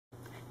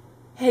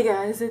Hey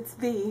guys, it's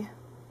V.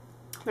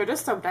 They're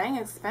just so dang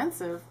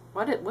expensive.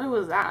 What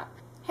was that?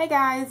 Hey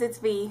guys, it's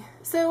V.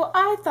 So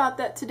I thought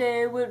that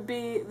today would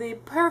be the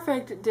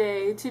perfect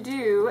day to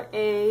do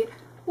a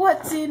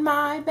what's in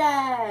my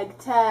bag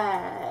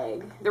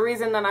tag. The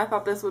reason that I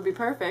thought this would be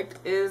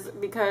perfect is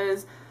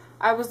because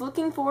I was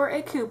looking for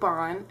a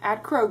coupon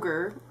at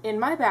Kroger in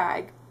my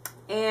bag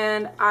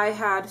and I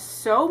had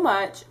so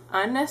much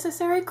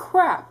unnecessary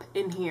crap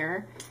in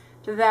here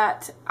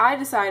that I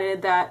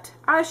decided that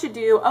I should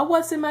do a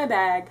what's in my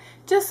bag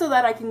just so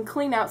that I can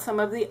clean out some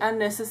of the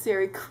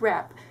unnecessary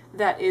crap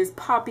that is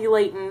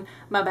populating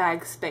my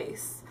bag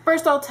space.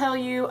 First I'll tell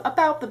you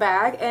about the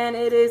bag, and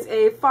it is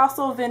a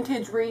Fossil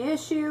Vintage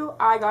reissue.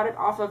 I got it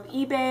off of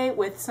eBay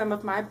with some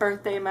of my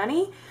birthday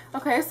money.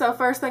 Okay, so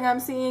first thing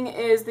I'm seeing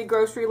is the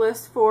grocery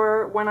list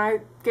for when I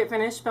get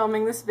finished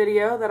filming this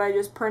video that I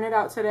just printed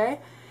out today.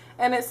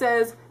 And it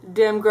says,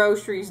 "Dem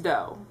groceries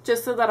dough,"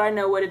 just so that I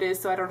know what it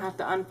is so I don't have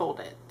to unfold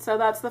it. So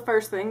that's the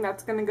first thing.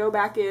 That's going to go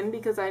back in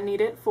because I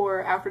need it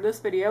for after this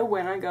video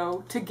when I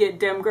go to get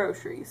dem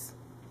groceries.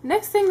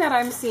 Next thing that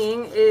I'm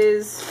seeing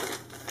is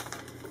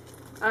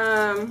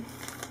the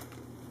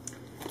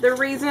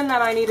reason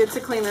that I needed to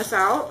clean this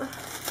out.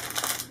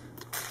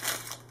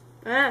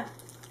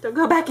 Don't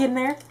go back in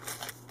there.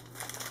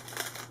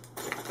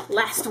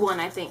 Last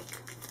one, I think.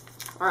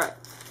 Alright.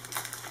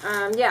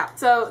 Yeah,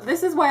 so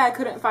this is why I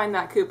couldn't find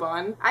that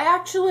coupon. I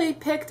actually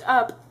picked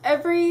up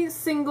every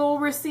single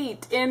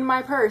receipt in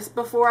my purse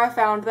before I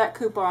found that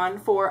coupon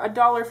for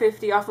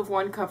 $1.50 off of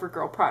one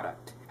CoverGirl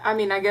product. I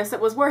mean, I guess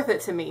it was worth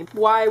it to me.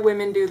 Why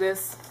women do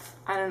this,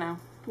 I don't know.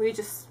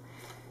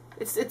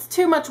 It's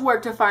too much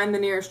work to find the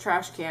nearest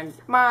trash can.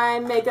 My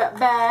makeup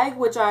bag,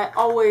 which I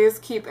always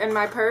keep in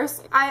my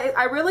purse.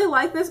 I really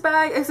like this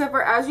bag, except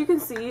for, as you can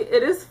see,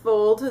 it is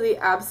full to the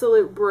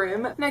absolute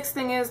brim. Next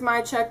thing is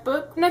my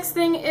checkbook. Next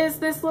thing is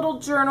this little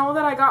journal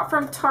that I got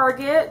from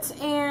Target,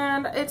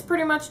 and it's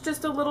pretty much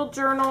just a little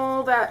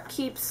journal that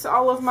keeps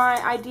all of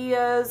my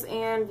ideas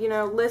and, you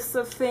know, lists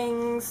of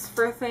things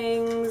for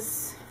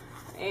things,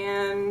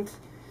 and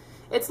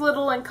it's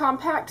little and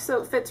compact,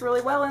 so it fits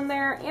really well in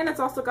there, and it's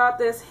also got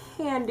this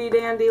handy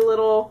dandy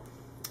little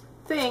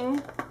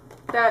thing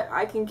that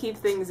I can keep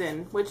things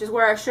in, which is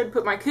where I should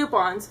put my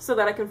coupons so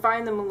that I can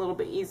find them a little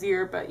bit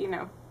easier, but you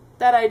know,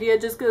 that idea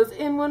just goes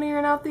in one ear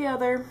and out the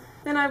other.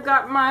 Then I've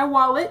got my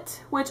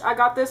wallet, which I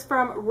got this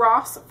from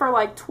Ross for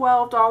like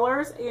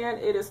 $12, and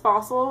it is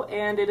Fossil,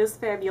 and it is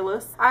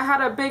fabulous. I had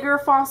a bigger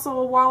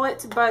Fossil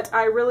wallet, but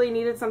I really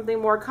needed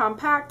something more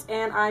compact,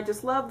 and I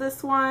just love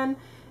this one.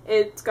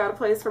 It's got a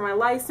place for my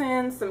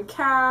license, some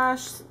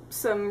cash,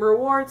 some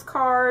rewards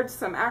cards,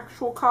 some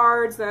actual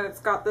cards, and it's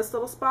got this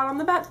little spot on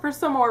the back for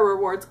some more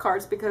rewards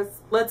cards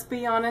because, let's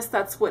be honest,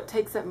 that's what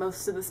takes up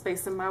most of the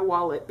space in my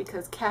wallet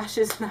because cash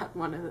is not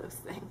one of those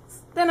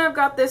things. Then I've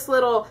got this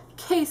little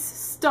case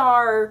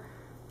star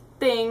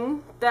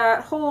thing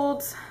that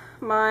holds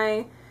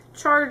my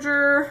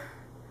charger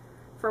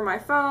for my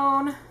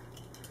phone,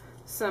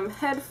 some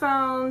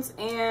headphones,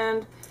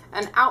 and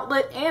an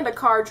outlet and a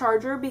car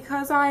charger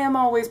because I am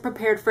always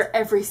prepared for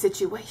every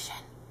situation.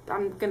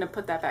 I'm gonna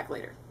put that back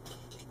later.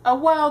 A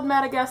Wild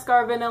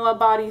Madagascar Vanilla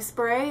Body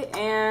Spray,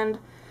 and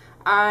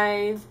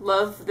I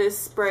love this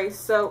spray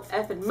so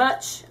effing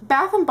much.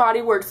 Bath &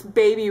 Body Works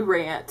Baby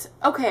Rant.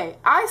 Okay,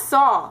 I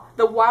saw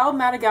the Wild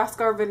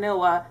Madagascar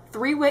Vanilla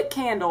 3-wick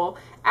candle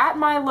at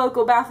my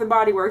local Bath &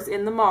 Body Works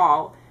in the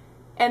mall,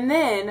 and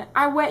then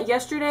I went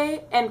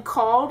yesterday and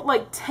called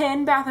like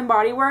 10 Bath &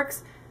 Body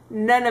Works.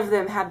 None of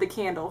them had the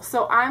candle.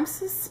 So I'm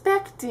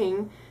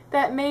suspecting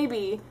that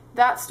maybe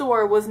that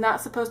store was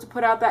not supposed to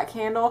put out that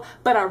candle,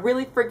 but I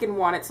really freaking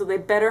want it, so they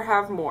better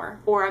have more,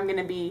 or I'm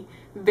gonna be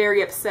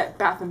very upset,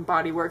 Bath &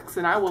 Body Works,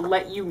 and I will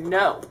let you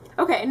know.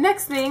 Okay,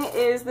 next thing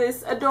is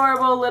this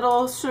adorable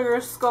little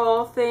sugar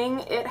skull thing.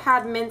 It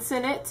had mints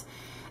in it,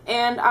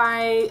 and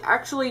I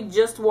actually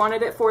just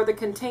wanted it for the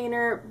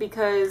container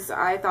because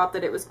I thought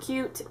that it was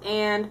cute,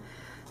 and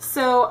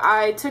so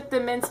I took the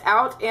mints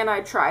out and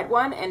I tried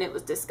one and it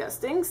was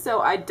disgusting, so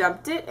I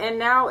dumped it, and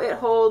now it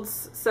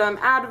holds some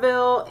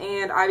Advil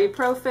and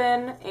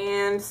ibuprofen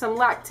and some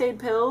Lactaid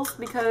pills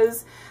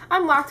because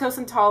I'm lactose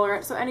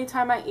intolerant, so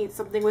anytime I eat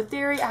something with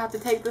dairy I have to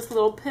take this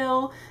little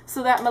pill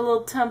so that my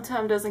little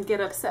tum-tum doesn't get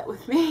upset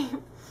with me.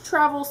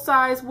 Travel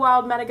size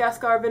Wild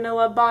Madagascar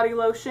Vanilla Body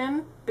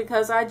Lotion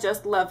because I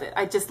just love it.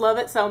 I just love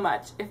it so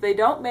much. If they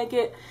don't make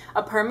it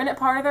a permanent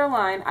part of their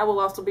line, I will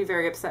also be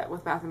very upset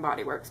with Bath &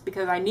 Body Works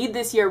because I need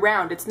this year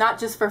round. It's not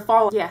just for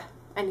fall. Yeah,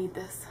 I need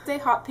this. It's a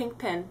hot pink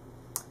pen.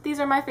 These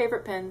are my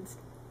favorite pens.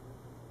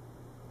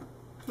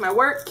 My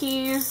work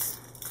keys.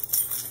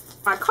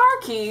 My car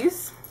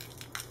keys,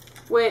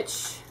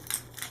 which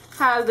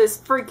has this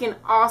freaking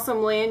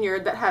awesome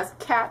lanyard that has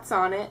cats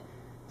on it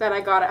that I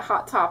got at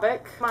Hot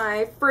Topic.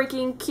 My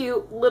freaking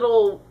cute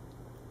little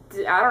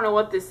I don't know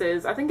what this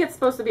is. I think it's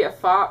supposed to be a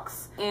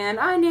fox, and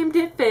I named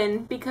it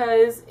Finn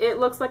because it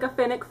looks like a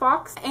fennec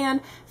fox,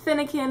 and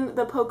Finnegan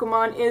the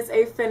Pokemon is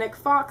a fennec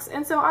fox,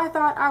 and so I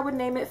thought I would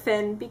name it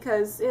Finn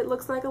because it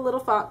looks like a little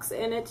fox,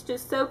 and it's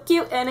just so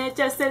cute, and it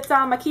just sits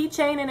on my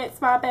keychain, and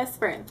it's my best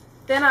friend.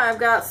 Then I've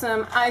got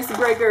some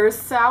Icebreaker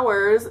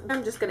Sours.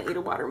 I'm just gonna eat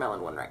a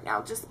watermelon one right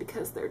now just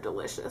because they're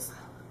delicious.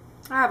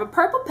 I have a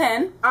purple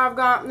pen. I've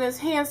got this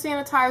hand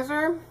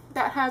sanitizer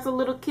that has a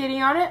little kitty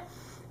on it.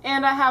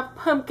 And I have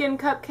pumpkin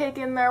cupcake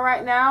in there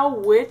right now,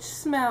 which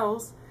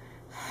smells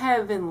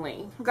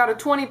heavenly. I've got a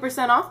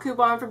 20% off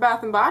coupon for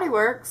Bath & Body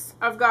Works.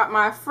 I've got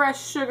my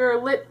Fresh Sugar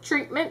Lip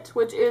Treatment,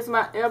 which is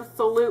my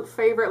absolute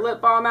favorite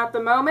lip balm at the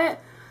moment.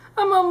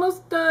 I'm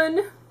almost done.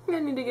 I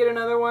need to get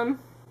another one.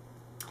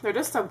 They're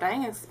just so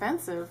dang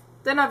expensive.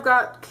 Then I've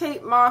got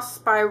Kate Moss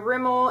by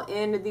Rimmel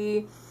in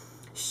the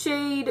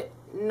shade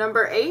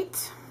number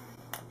 8.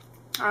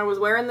 I was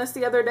wearing this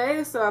the other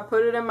day, so I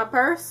put it in my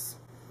purse.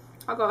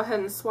 I'll go ahead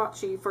and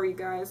swatch you for you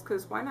guys,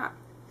 because why not?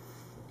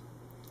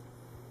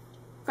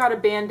 Got a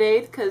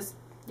Band-Aid, because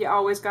you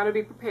always got to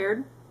be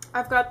prepared.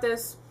 I've got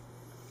this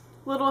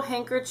little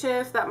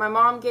handkerchief that my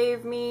mom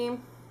gave me,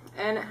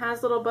 and it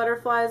has little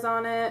butterflies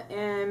on it,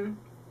 and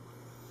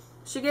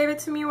she gave it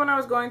to me when I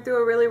was going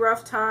through a really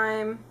rough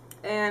time,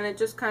 and it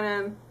just kind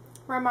of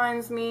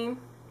reminds me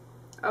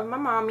of my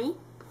mommy.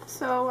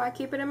 So I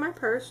keep it in my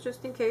purse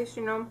just in case,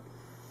 you know,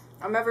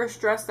 I'm ever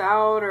stressed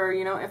out, or,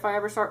 you know, if I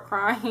ever start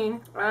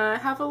crying, I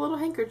have a little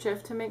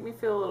handkerchief to make me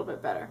feel a little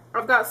bit better.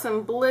 I've got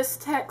some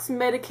Blistex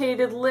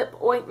medicated lip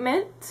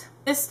ointment.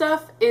 This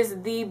stuff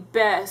is the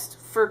best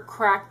for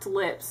cracked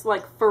lips,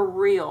 like for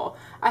real.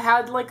 I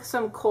had like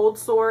some cold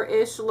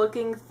sore-ish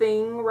looking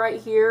thing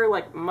right here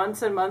like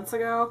months and months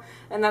ago,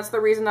 and that's the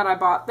reason that I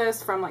bought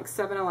this from like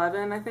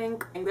 7-Eleven, I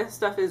think. And this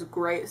stuff is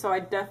great, so I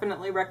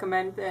definitely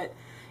recommend that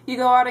you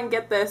go out and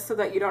get this so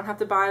that you don't have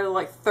to buy the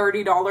like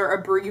 $30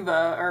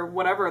 Abreva or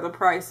whatever the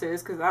price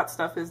is, because that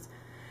stuff is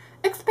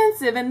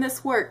expensive and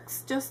this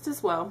works just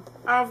as well.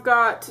 I've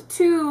got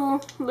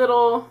 2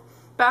 little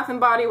Bath &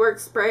 Body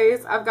Works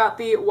sprays. I've got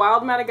the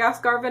Wild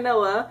Madagascar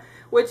Vanilla,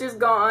 which is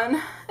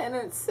gone, and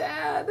it's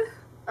sad.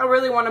 I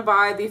really want to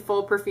buy the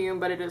full perfume,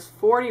 but it is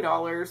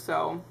 $40,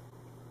 so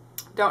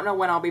don't know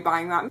when I'll be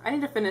buying that. I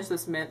need to finish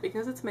this mint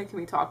because it's making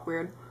me talk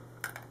weird.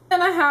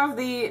 Then I have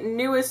the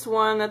newest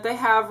one that they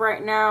have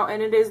right now,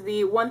 and it is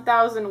the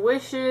 1000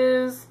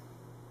 Wishes.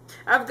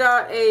 I've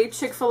got a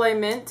Chick-fil-A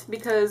mint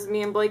because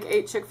me and Blake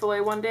ate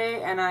Chick-fil-A one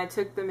day, and I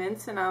took the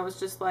mints, and I was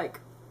just like,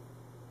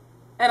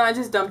 and I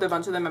just dumped a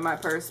bunch of them in my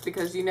purse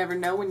because you never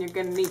know when you're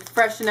gonna need to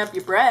freshen up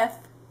your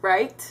breath,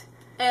 right?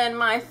 And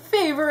my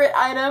favorite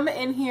item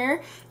in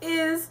here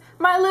is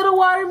my little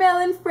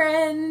watermelon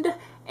friend.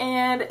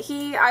 And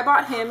I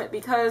bought him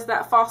because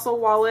that Fossil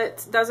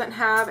wallet doesn't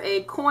have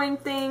a coin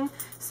thing.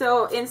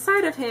 So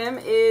inside of him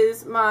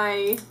is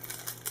my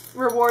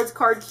rewards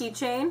card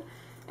keychain.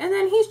 And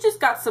then he's just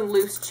got some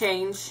loose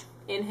change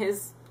in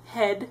his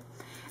head.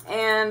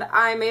 And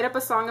I made up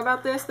a song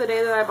about this the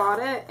day that I bought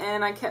it,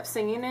 and I kept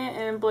singing it,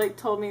 and Blake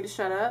told me to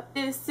shut up.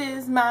 This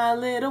is my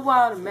little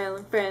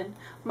watermelon friend,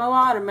 my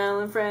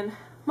watermelon friend,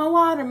 my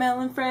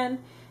watermelon friend.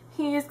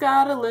 He's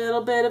got a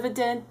little bit of a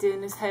dent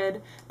in his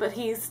head, but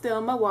he's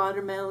still my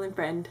watermelon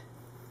friend.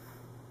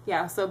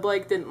 Yeah, so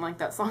Blake didn't like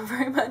that song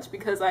very much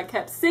because I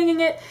kept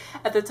singing it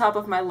at the top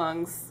of my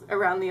lungs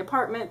around the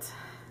apartment.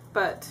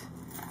 But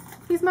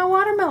he's my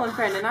watermelon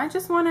friend, and I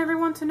just want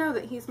everyone to know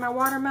that he's my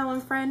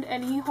watermelon friend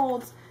and he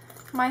holds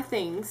my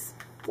things.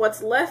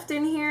 What's left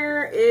in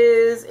here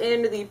is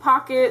in the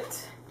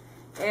pocket,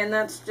 and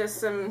that's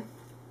just some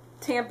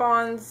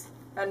tampons,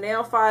 a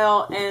nail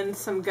file, and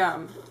some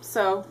gum.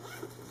 So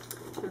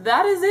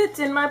that is it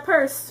in my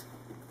purse.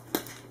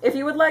 If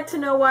you would like to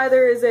know why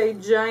there is a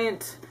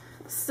giant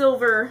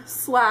silver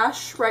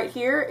slash right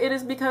here, it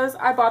is because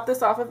I bought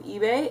this off of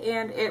eBay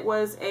and it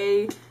was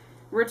a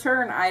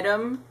return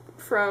item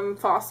from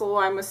Fossil.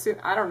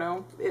 I don't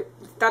know.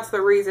 That's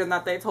the reason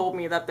that they told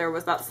me that there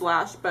was that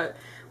slash, but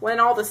when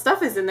all the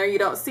stuff is in there you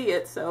don't see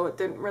it, so it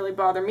didn't really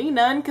bother me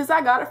none because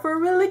I got it for a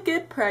really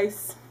good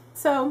price.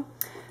 So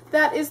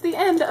that is the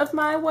end of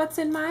my what's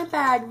in my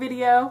bag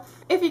video.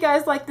 If you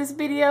guys like this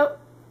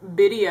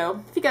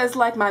if you guys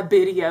like my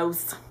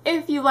videos,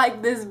 if you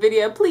like this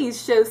video, please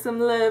show some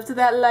love to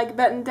that like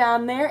button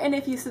down there, and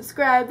if you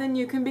subscribe, then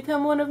you can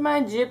become one of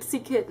my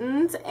Gypsy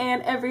Kittens,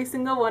 and every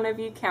single one of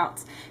you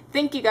counts.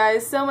 Thank you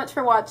guys so much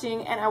for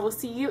watching, and I will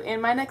see you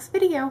in my next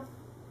video.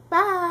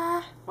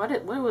 Bye!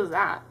 What was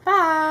that?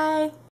 Bye!